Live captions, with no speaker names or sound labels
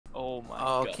Oh my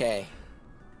god. Okay.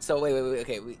 So wait.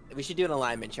 Okay, we should do an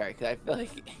alignment chart because I feel like.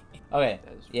 Okay.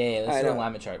 Yeah. Let's do an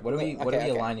alignment chart. What are we Okay.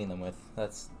 aligning them with?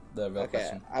 That's the real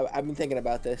question. I've been thinking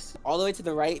about this. All the way to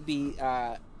the right be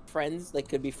friends, like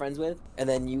could be friends with, and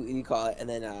then you call it, and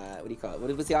then what do you call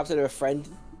it? What's the opposite of a friend?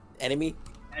 Enemy.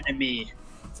 Enemy.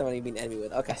 Someone you've been enemy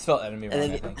with. Okay. I spelled enemy wrong.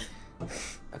 Then, I think.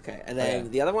 Okay, and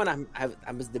then the other one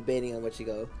I was debating on what you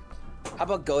go. How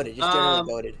about goated? Just generally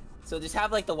goated. So just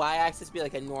have like the y-axis be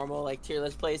like a normal like tier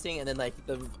list placing, and then like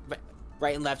the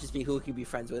right and left just be who could be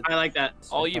friends with. I like that.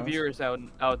 All you viewers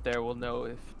out there will know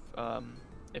if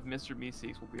Mr.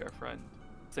 Meeseeks will be our friend.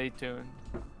 Stay tuned.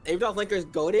 Adolf Linker's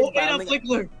goated. Oh, Adolf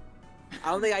Linkler.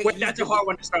 I don't think I. Wait, that's a hard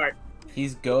one to start.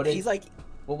 He's goated. He's like.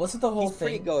 Well, wasn't the whole he's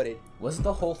thing? Pretty goated. Wasn't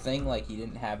the whole thing like he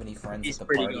didn't have any friends He's at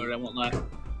the party? pretty goated. I won't lie.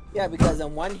 Yeah, because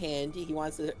on one hand he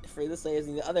wants to free the slaves,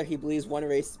 and the other he believes one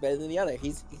race is better than the other.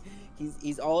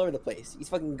 He's all over the place. He's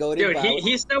fucking goated. Dude,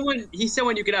 he's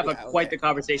someone you could have quite the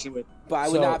conversation with. But I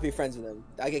would not be friends with him.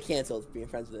 I get canceled for being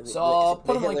friends with him. So I'll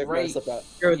put him like right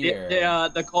Dude, here.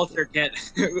 the culture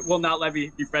will not let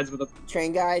me be friends with him.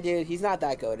 Train guy, dude, he's not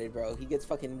that goated, bro. He gets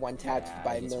fucking one tapped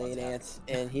by a million ants,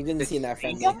 and he didn't seem that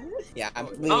friendly. Yeah, I'm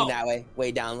leaning that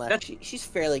way down left. She's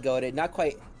fairly goated, not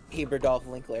quite Aberdolf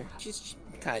Linkler. She's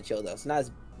kind of chill though. It's not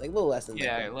as like a little less than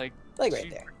Linkler. like right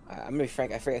there. I'm gonna be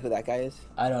frank. I forget who that guy is.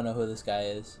 I don't know who this guy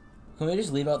is. Can we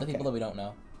just leave out the people that we don't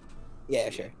know? Yeah,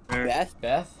 sure. Beth.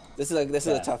 This is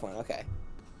a tough one. Okay.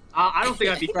 I don't think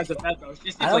I'd be friends with Beth though.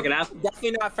 She seems like an asshole.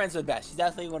 Definitely not friends with Beth. She's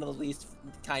definitely one of the least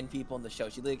kind people in the show.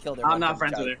 She literally killed her. I'm not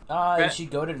friends with her. Is she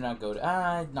goated or not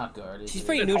goated? Not goated. She's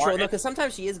pretty neutral though, because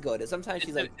sometimes she is goated. Sometimes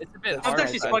she's like. It's a bit.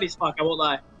 Sometimes she's funny as fuck. I won't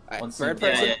lie. Right, bird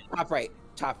person.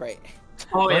 Top right.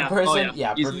 Oh bird yeah. person.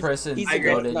 Yeah, bird person. He's the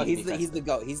goat. No, he's the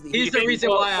goat. He's the reason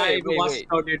why I even watched the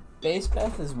show, dude. Base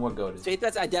Beth is more goated. Space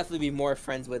Beth, I'd definitely be more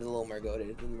friends with, a little more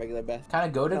goated than regular Beth. Kind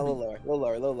of goated. A little lower.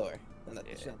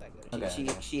 She's not that good.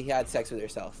 Okay. She had sex with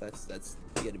herself. That's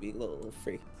gonna be a little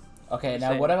freak. Okay,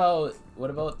 now what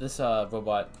about this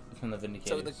robot from the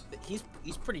Vindicators? So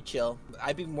he's pretty chill.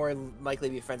 I'd be more likely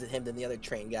to be friends with him than the other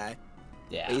train guy.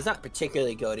 Yeah. But he's not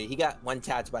particularly goated. He got one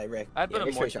tapped by Rick. I'd put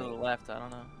him more to the left. I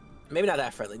don't know. Maybe not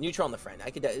that friendly. Neutral on the friend.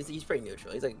 He's pretty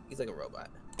neutral. He's like a robot.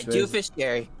 Doofus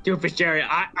Jerry. Doofus Jerry.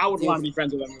 I would want to be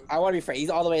friends with him. I want to be friends. He's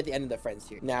all the way at the end of the friends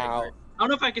tier. Now. I don't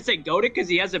know if I could say goated because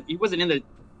he wasn't in the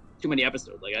too many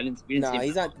episodes. Like we didn't see him.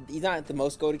 He's not the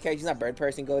most goated character. He's not bird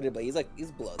person goated, but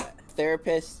he's below that.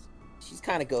 Therapist. She's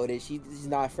kind of goated. She's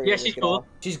not for she's cool.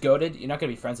 She's goated. You're not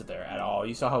gonna be friends with her at all.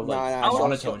 You saw how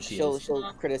monotone she is.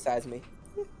 She'll criticize me.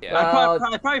 Yeah.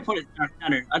 I'd probably put it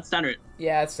center. I'd center it.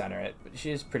 Yeah, I'd center it. But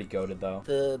she is pretty goated though.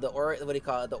 What do you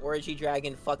call it? The orgy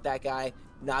dragon. Fuck that guy.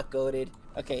 Not goated.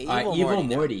 Okay. Evil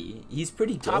Morty. He's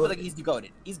pretty goated. He's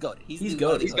goated. He's goated. He's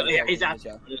goated. Yeah, he's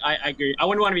absolutely. I agree. I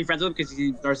wouldn't want to be friends with him because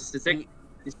he's narcissistic.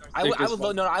 I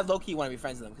low key want to be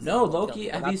friends with him. No, low key.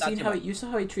 Have you seen how you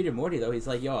saw how he treated Morty though? He's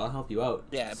like, yo, I'll help you out.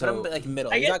 Yeah, but I'm like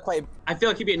middle. He's not quite. I feel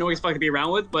like he'd be annoying as fuck to be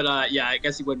around with, but yeah, I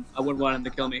guess he would. I wouldn't want him to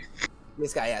kill me.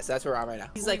 This guy, so that's where I'm right now.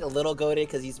 He's like a little goated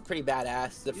because he's pretty badass.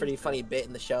 It's a pretty funny bit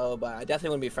in the show, but I definitely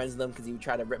wouldn't be friends with him because he would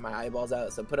try to rip my eyeballs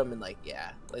out. So put him in like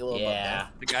a little above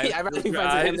that. The guy. I'd rather be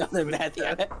friends with him than Beth.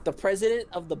 Yeah. The president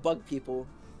of the bug people.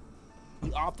 He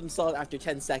offed himself after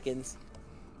 10 seconds.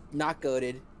 Not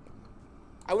goated.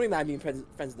 I wouldn't mind being friends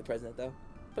with the president though.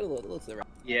 Put a little to the right.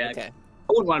 Yeah. Okay. I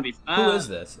wouldn't want to be. Who is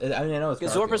this? I mean, I know it's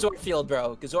Gazorpus Orfield,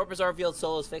 bro. Gazorpus Orfield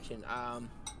Solo's fiction.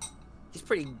 He's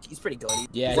pretty goated.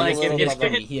 Yeah, like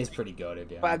he is pretty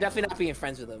goated. Yeah. But I'm definitely not being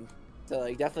friends with him. So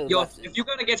like definitely. Yo, if you're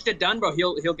gonna get shit done, bro,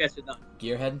 he'll get shit done.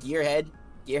 Gearhead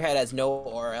has no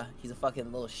aura. He's a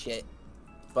fucking little shit.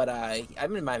 But I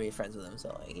wouldn't mind being friends with him.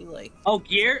 So like he like. Oh,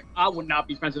 Gear, I would not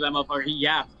be friends with that motherfucker. He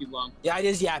yaps too long. Yeah, it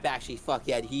is yap actually. Fuck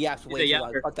yeah, he yaps way too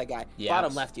long. Fuck that guy.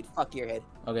 Bottom left, dude. Fuck Gearhead.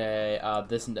 Okay,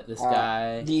 this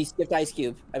guy. He skipped Ice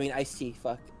Cube. I mean Ice Tea.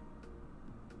 Fuck.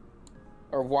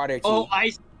 Or Water Tea. Oh,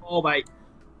 Ice. Oh my.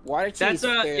 Water Tea is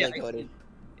fairly goated.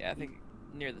 Yeah, I think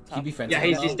near the top. He'd be friends. Yeah,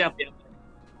 he's definitely up there.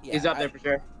 Yeah, he's up there for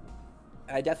sure.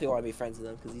 I definitely want to be friends with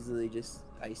him because he's literally just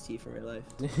Ice Tea for real life.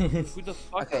 Who the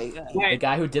fuck? Okay. The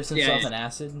guy who dips himself in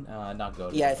acid, not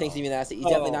goated. Yeah, I think he's even acid. He's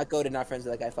definitely not goated. Not friends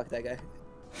with that guy. Fuck that guy.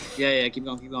 Yeah, keep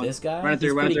going. This guy,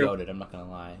 he's pretty goated. I'm not gonna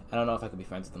lie. I don't know if I could be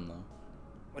friends with him though.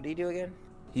 What do you do again?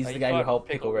 He's the guy who helped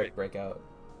Pickle Rick break out.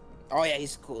 Oh yeah,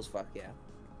 he's cool as fuck. Yeah.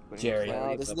 Jerry.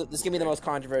 This is gonna be the most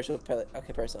controversial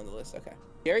person on the list. Okay.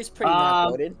 Jerry's pretty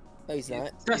not goated. No, he's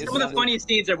not. Some of the funniest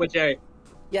scenes are with Jerry.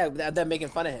 Yeah, they're making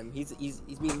fun of him. He's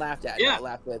being laughed at. Yeah. Not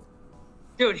laughed with.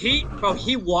 Dude,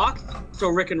 he walked so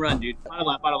Rick can run, dude. Bottom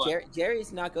line.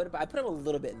 Jerry's not good, but I put him a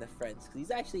little bit in the friends because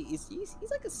he's actually he's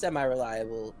like a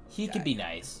semi-reliable. He guy. could be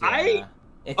nice. I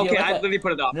literally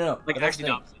put it off. No, like actually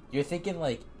the opposite. You're thinking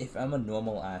like, if I'm a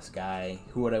normal ass guy,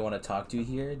 who would I want to talk to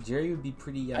here? Jerry would be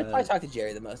pretty. I'd probably talk to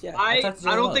Jerry the most. Yeah. I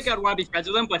don't think I'd want to be friends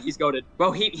with him, but he's goated.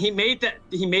 Bro, he made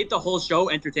the whole show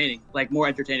entertaining, like more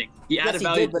entertaining. He added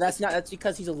value. Did, but that's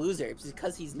because he's a loser. It's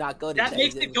because he's not goated. That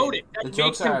makes it goated. That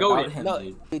makes him goated. goated. No,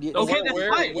 dude, okay, that's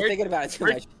fine. You're thinking about it too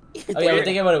much. Oh yeah, we're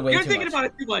thinking about it way too much. You're thinking about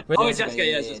it too much. Oh, Jessica,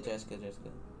 yeah, Jessica.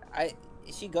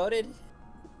 Is she goated?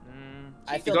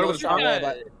 I feel go no to strong the way,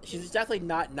 but she's definitely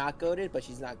not goated, but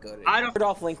she's not goated. I don't.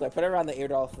 Eardolph Linkler, put her around the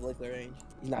Eardolph Linkler range.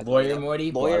 He's not Lawyer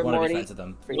Morty. Lawyer I want to be Morty. friends with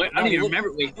them. Wait, I don't even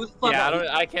remember. Wait, who's the fuck?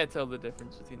 Yeah, I can't tell the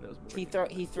difference between those. He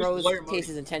throws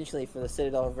cases intentionally for the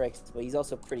Citadel of Ricks, but he's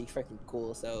also pretty freaking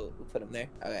cool, so we'll put him there.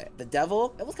 Okay, the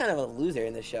Devil. That was kind of a loser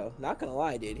in this show. Not gonna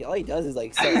lie, dude. All he does is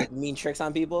like say like, mean tricks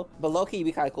on people. But Loki, he'd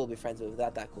be kind of cool to be friends with.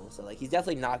 Without that cool, so like he's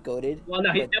definitely not goated. Well,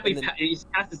 no, he's definitely he's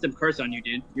casting some curse on you,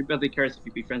 dude. You're definitely cursed if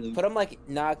you be friends with him. Put him like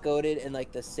not goated and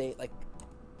like the same like.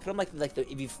 Put him like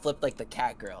the if you flipped like the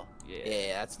cat girl.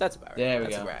 Yeah, that's about right. There we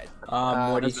that's go. Right.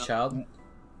 Morty's child.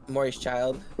 Morty's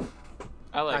child.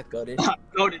 I like not goated.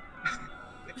 Goated.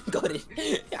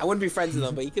 Goated. Yeah, I wouldn't be friends with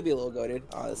him, but he could be a little goated.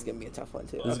 Oh, this is gonna be a tough one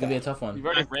too. This is gonna be a tough one.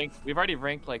 We've already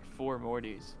ranked like 4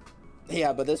 Mortys.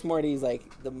 Yeah, but this Morty's like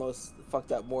the most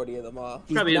fucked up Morty of them all.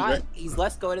 He's Probably not. is, right? He's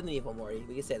less goated than Evil Morty.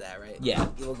 We can say that, right? Yeah.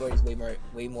 Evil Morty's way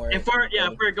more. If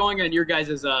we're going on your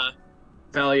guys'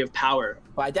 value of power.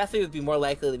 But I definitely would be more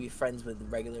likely to be friends with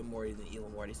regular Morty than Evil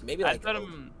Morty. So maybe like. I put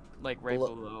him like right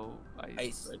below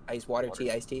ice water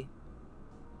tea, iced tea.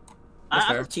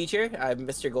 Teacher,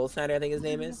 Mr. Goldsnyder, I think his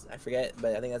name is. I forget,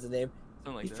 but I think that's his name.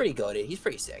 Like he's pretty goated. He's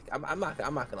pretty sick. I'm not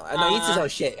gonna lie. No, he eats his own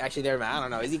shit. Actually, never mind. I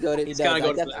don't know. Is he goated? He's gotta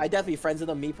go. I definitely be friends with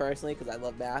him, me personally, because I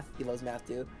love math. He loves math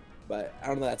too. But I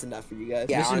don't know. That's enough for you guys.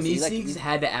 Yeah, Mr. Meeseeks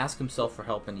had to ask himself for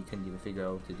help, and he couldn't even figure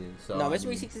out what to do. So no, Mr.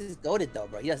 Meeseeks is goated though,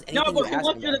 bro. He does anything. No, but he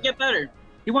wants you to get better.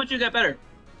 He wants you to get better.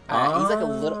 He's like a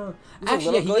little.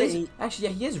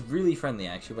 Actually, he is really friendly.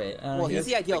 Actually, wait. Well, he's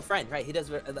the ideal friend, right? He does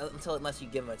unless you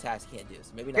give him a task he can't do.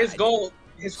 So maybe not. His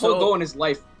whole goal in his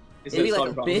life is maybe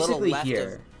like basically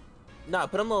here. No,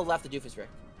 put him a little left of Doofus Rick.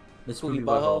 This Poopy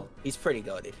Butthole. He's pretty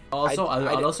goated. Also,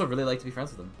 I'd also really like to be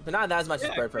friends with him. But not as much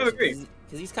as Bird Person.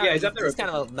 Because he's kind of a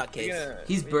nutcase. Yeah,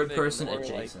 he's Bird Person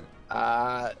adjacent.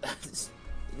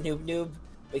 Noob.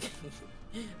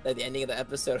 At the ending of the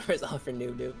episode, where it's all for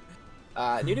Noob.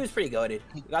 Noob's pretty goated.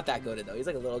 Not that goated though. He's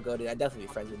like a little goated. I'd definitely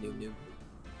be friends with Noob.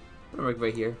 I'm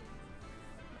right here.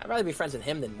 I'd rather be friends with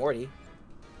him than Morty.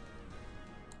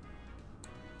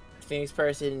 Phoenix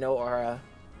Person, no aura.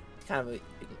 Kind of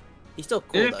he's still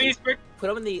cool though. Put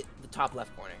him in the top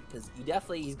left corner because he's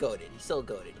goated. He's still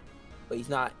goated, but he's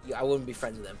not. I wouldn't be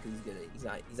friends with him because he's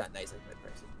not nice like that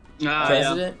person.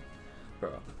 President,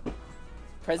 bro.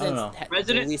 President's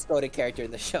the least goated character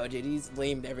in the show, dude. He's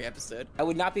lamed every episode. I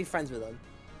would not be friends with him,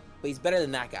 but he's better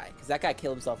than that guy because that guy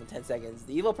killed himself in 10 seconds.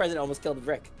 The evil president almost killed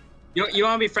Rick. You want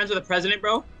to be friends with the president,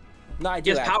 bro? No, I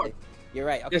do. He has power. You're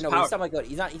right. Okay, no, he's not goated.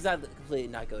 He's not completely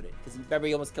not goated because remember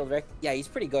he almost killed Rick. Yeah, he's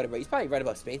pretty goated, but he's probably right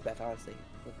above Space Beth, honestly.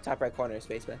 Top right corner of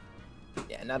Space Beth.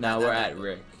 Yeah, now we're at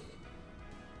Rick.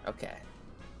 Okay.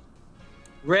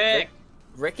 Rick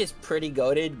is pretty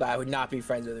goated, but I would not be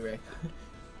friends with Rick.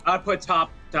 I'd put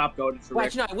top goated for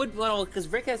Rick. No, I would because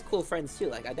Rick has cool friends too.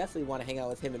 Like I definitely want to hang out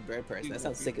with him and Bird Person. That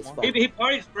sounds sick as fuck. He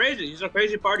parties crazy. He's a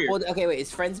crazy partier. Well, okay, wait.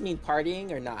 Is friends mean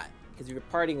partying or not? Because if you're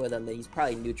partying with him, then he's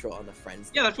probably neutral on the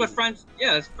friends. Yeah, that's what friends.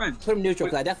 Yeah, that's friends. Put him neutral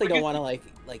because I definitely don't want to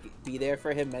like be there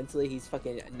for him mentally. He's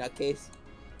fucking a nutcase.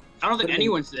 I don't think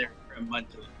anyone's there for him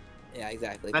mentally. Yeah,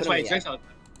 exactly. That's why he drinks all the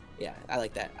time. Yeah, I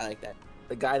like that.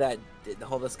 The guy that the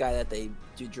homeless guy that they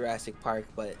do Jurassic Park,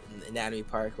 but Anatomy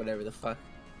Park, whatever the fuck.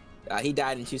 He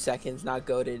died in 2 seconds. Not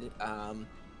goated.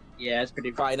 Yeah, it's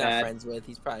pretty probably bad. Not friends with.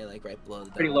 He's probably like right below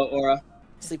the. Pretty low aura.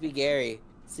 Sleepy Gary.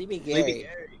 I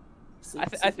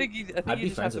think you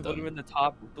just have to put him in the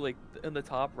top, like in the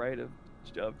top right of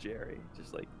Jerry.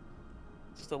 Just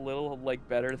a little like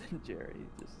better than Jerry.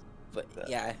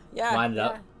 Yeah. Line it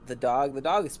up. The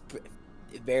dog is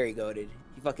very goated.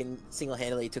 He fucking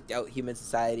single-handedly took out human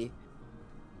society.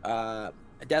 I'd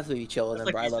definitely be chill with him,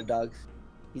 but I love dogs.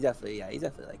 He's definitely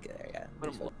like there, yeah.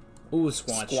 Ooh,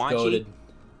 Squanch goated.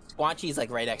 Squanchy's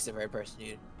like right next to Bird Person,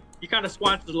 dude. You kind of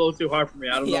squanched a little too hard for me.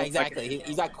 I don't know. Yeah, exactly.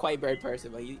 He's not quite Bird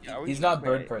Person, but he's not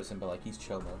Bird Person, but like he's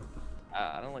chill though.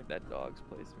 I don't like that dog's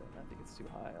placement. I think it's too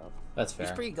high up. That's fair.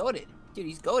 He's pretty goated, dude.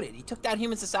 He's goated. He took down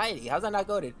human society. How's that not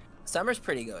goated? Summer's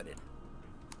pretty goated.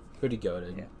 Pretty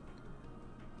goated. Yeah.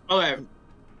 Okay.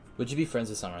 Would you be friends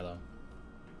with Summer though?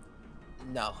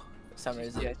 No, Summer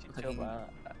is. Yeah, she's chill,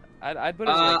 I'd put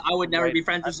I would never be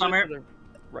friends with Summer.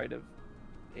 Right of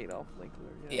Adolf Winkler.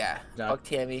 Yeah. Fuck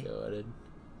Tammy. Goated.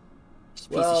 She's a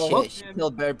piece of shit. She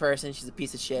killed Bird Person. She's a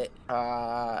piece of shit.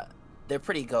 They're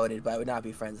pretty goated, but I would not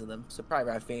be friends with them. So probably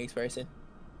around Phoenix Person.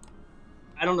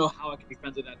 I don't know how I can be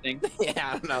friends with that thing.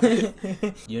 Yeah, I don't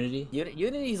know. Unity?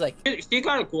 Unity's like... She's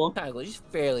kind of cool. Kind of cool. She's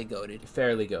fairly goated.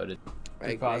 Fairly goated.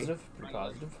 Pretty positive? Pretty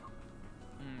positive.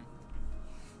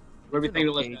 What do we think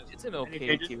of the list? It's an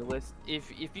okay tier list.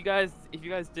 If you guys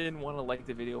didn't want to like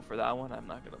the video for that one, I'm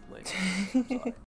not gonna blame you.